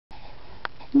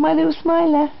My little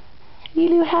smiler. You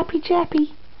little happy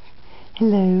chappy.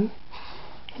 Hello.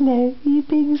 Hello. Are you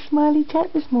being a smiley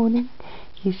chap this morning?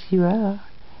 Yes, you are.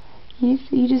 Yes,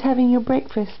 you're just having your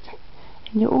breakfast.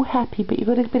 And you're all happy, but you've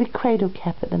got a bit of cradle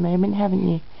cap at the moment, haven't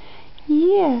you?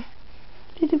 Yeah.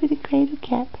 A little bit of cradle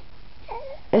cap.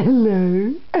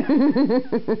 Hello.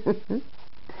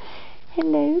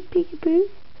 Hello, peekaboo.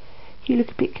 You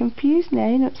look a bit confused now.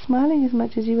 You're not smiling as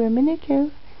much as you were a minute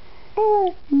ago.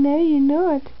 No, you're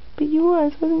not. But you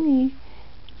was, wasn't you?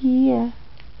 Yeah.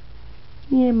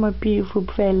 Yeah, my beautiful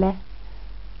fella.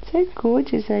 So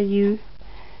gorgeous are you.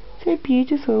 So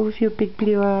beautiful with your big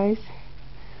blue eyes.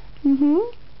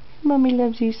 Mummy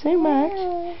loves you so much.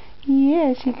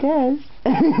 Yeah, she does.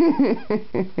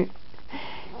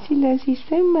 She loves you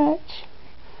so much.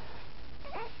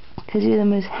 Because you're the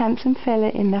most handsome fella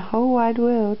in the whole wide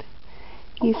world.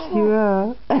 Yes, you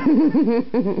are.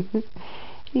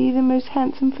 Are you the most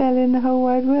handsome fella in the whole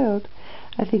wide world?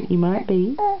 I think you might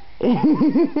be.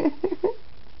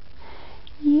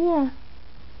 Yeah.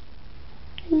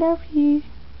 I love you.